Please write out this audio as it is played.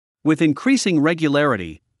With increasing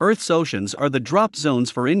regularity, Earth's oceans are the drop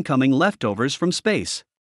zones for incoming leftovers from space.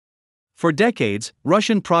 For decades,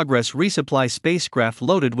 Russian Progress resupply spacecraft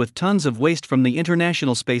loaded with tons of waste from the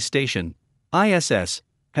International Space Station, ISS,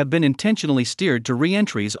 have been intentionally steered to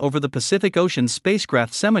reentries over the Pacific Ocean's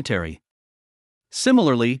spacecraft cemetery.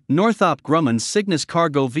 Similarly, Northop Grumman's Cygnus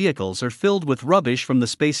cargo vehicles are filled with rubbish from the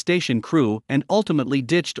space station crew and ultimately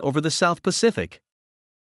ditched over the South Pacific.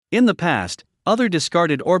 In the past, other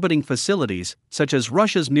discarded orbiting facilities, such as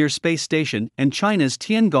Russia's Mir space station and China's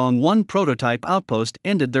Tiangong-1 prototype outpost,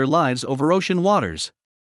 ended their lives over ocean waters.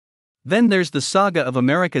 Then there's the saga of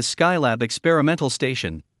America's Skylab experimental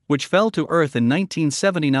station, which fell to Earth in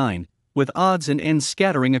 1979, with odds and ends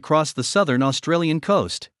scattering across the southern Australian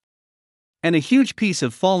coast. And a huge piece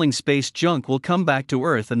of falling space junk will come back to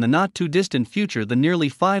Earth in the not-too-distant future, the nearly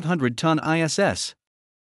 500-ton ISS.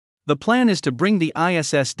 The plan is to bring the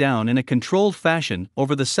ISS down in a controlled fashion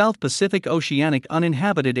over the South Pacific Oceanic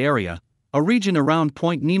Uninhabited area, a region around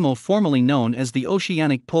Point Nemo formerly known as the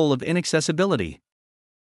Oceanic Pole of Inaccessibility.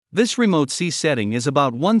 This remote sea setting is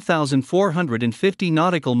about 1,450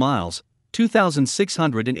 nautical miles,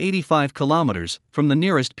 2,685 kilometers, from the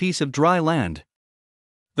nearest piece of dry land.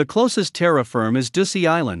 The closest terra firma is Ducie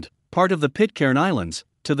Island, part of the Pitcairn Islands,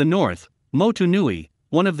 to the north, Motu Nui,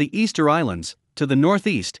 one of the Easter Islands, to the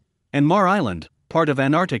northeast, and Mar Island, part of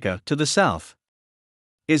Antarctica, to the south.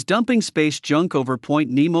 Is dumping space junk over Point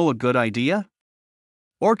Nemo a good idea?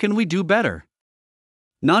 Or can we do better?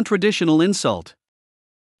 Non-traditional insult.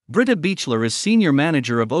 Britta Beechler is Senior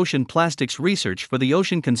Manager of Ocean Plastics Research for the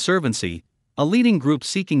Ocean Conservancy, a leading group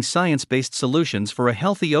seeking science-based solutions for a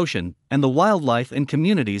healthy ocean and the wildlife and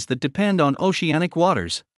communities that depend on oceanic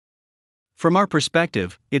waters. From our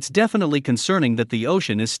perspective, it's definitely concerning that the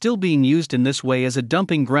ocean is still being used in this way as a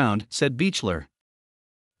dumping ground, said Beechler.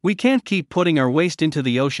 We can't keep putting our waste into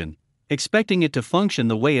the ocean, expecting it to function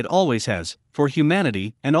the way it always has, for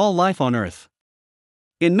humanity and all life on Earth.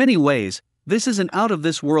 In many ways, this is an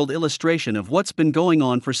out-of-this-world illustration of what's been going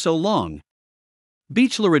on for so long.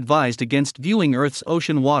 Beechler advised against viewing Earth's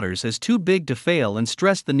ocean waters as too big to fail and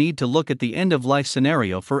stressed the need to look at the end-of-life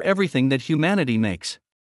scenario for everything that humanity makes.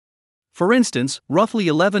 For instance, roughly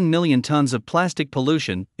 11 million tons of plastic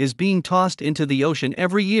pollution is being tossed into the ocean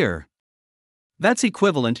every year. That's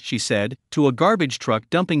equivalent, she said, to a garbage truck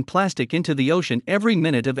dumping plastic into the ocean every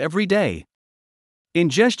minute of every day.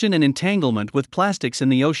 Ingestion and entanglement with plastics in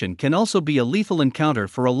the ocean can also be a lethal encounter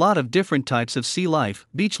for a lot of different types of sea life,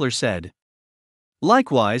 Beechler said.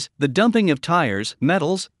 Likewise, the dumping of tires,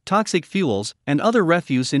 metals, toxic fuels, and other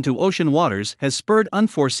refuse into ocean waters has spurred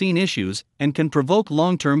unforeseen issues and can provoke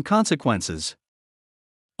long-term consequences.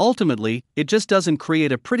 Ultimately, it just doesn't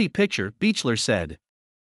create a pretty picture, Beechler said.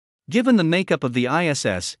 Given the makeup of the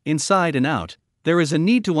ISS, inside and out, there is a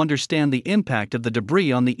need to understand the impact of the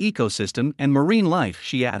debris on the ecosystem and marine life,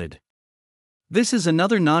 she added. This is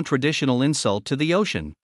another non-traditional insult to the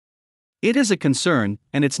ocean. It is a concern,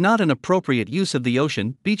 and it's not an appropriate use of the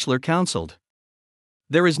ocean, Beechler counseled.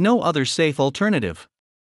 There is no other safe alternative.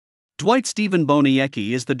 Dwight Stephen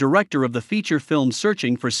Boniecki is the director of the feature film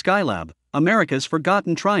Searching for Skylab, America's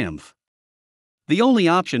Forgotten Triumph. The only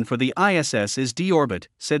option for the ISS is deorbit,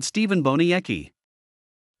 said Stephen Boniecki.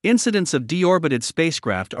 Incidents of deorbited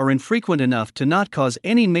spacecraft are infrequent enough to not cause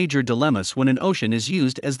any major dilemmas when an ocean is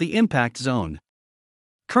used as the impact zone.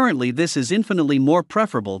 Currently, this is infinitely more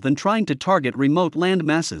preferable than trying to target remote land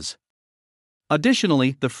masses.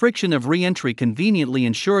 Additionally, the friction of re-entry conveniently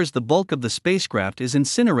ensures the bulk of the spacecraft is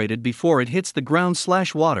incinerated before it hits the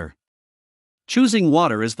ground/water. Choosing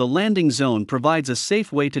water as the landing zone provides a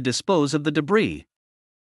safe way to dispose of the debris.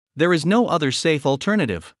 There is no other safe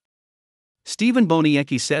alternative. Stephen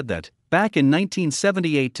Boniecki said that, back in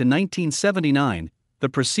 1978 to 1979, the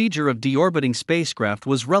procedure of deorbiting spacecraft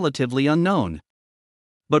was relatively unknown.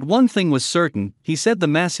 But one thing was certain, he said: the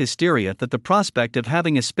mass hysteria that the prospect of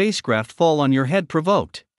having a spacecraft fall on your head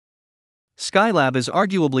provoked. Skylab is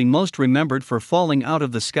arguably most remembered for falling out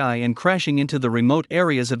of the sky and crashing into the remote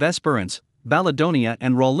areas of Esperance, Baladonia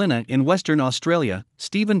and Rawlinna in Western Australia,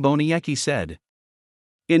 Stephen Boniecki said.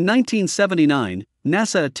 In 1979,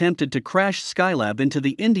 NASA attempted to crash Skylab into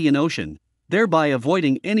the Indian Ocean, thereby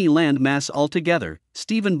avoiding any land mass altogether,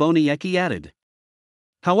 Stephen Boniecki added.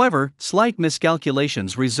 However, slight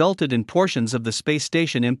miscalculations resulted in portions of the space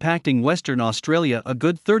station impacting Western Australia a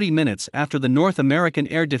good 30 minutes after the North American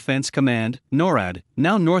Air Defense Command, NORAD,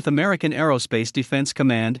 now North American Aerospace Defense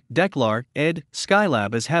Command, declared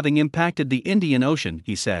Skylab as having impacted the Indian Ocean,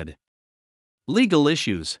 he said. Legal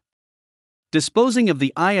issues. Disposing of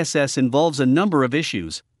the ISS involves a number of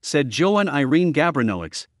issues, said Joanne Irene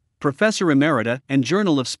Gabrinowics, Professor Emerita and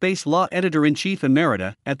Journal of Space Law Editor-in-Chief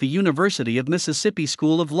Emerita at the University of Mississippi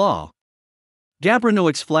School of Law.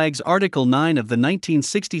 Gabrinoux flags Article 9 of the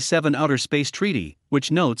 1967 Outer Space Treaty,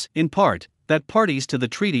 which notes, in part, that parties to the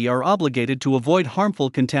treaty are obligated to avoid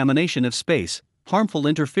harmful contamination of space, harmful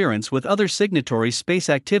interference with other signatories' space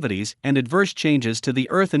activities, and adverse changes to the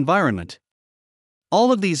Earth environment.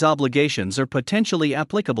 All of these obligations are potentially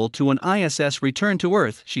applicable to an ISS return to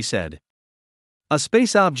Earth, she said. A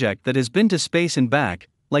space object that has been to space and back,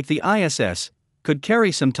 like the ISS, could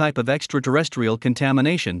carry some type of extraterrestrial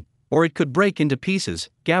contamination, or it could break into pieces,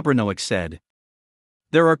 Gabrinoux said.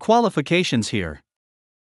 There are qualifications here.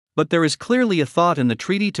 But there is clearly a thought in the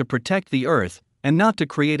treaty to protect the Earth, and not to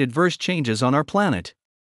create adverse changes on our planet.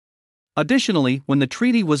 Additionally, when the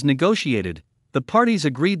treaty was negotiated, the parties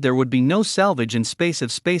agreed there would be no salvage in space of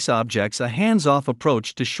space objects, a hands-off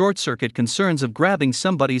approach to short-circuit concerns of grabbing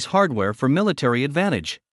somebody's hardware for military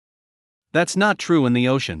advantage. That's not true in the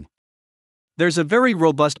ocean. There's a very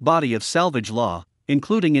robust body of salvage law,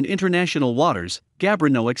 including in international waters,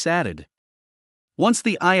 Gabrinoux added. Once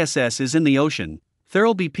the ISS is in the ocean,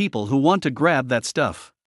 there'll be people who want to grab that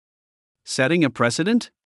stuff. Setting a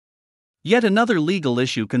precedent? Yet another legal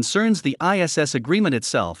issue concerns the ISS agreement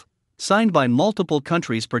itself, signed by multiple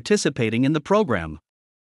countries participating in the program.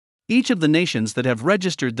 Each of the nations that have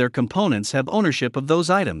registered their components have ownership of those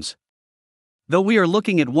items. Though we are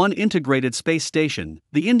looking at one integrated space station,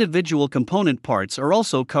 the individual component parts are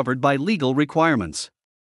also covered by legal requirements.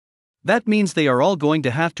 That means they are all going to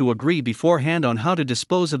have to agree beforehand on how to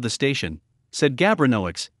dispose of the station, said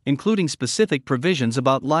Gabrinoux, including specific provisions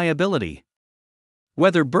about liability.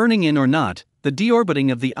 Whether burning in or not, the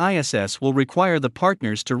deorbiting of the ISS will require the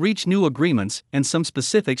partners to reach new agreements and some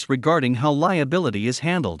specifics regarding how liability is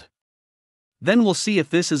handled. Then we'll see if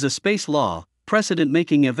this is a space law,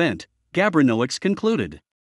 precedent-making event, Gabrinoux concluded.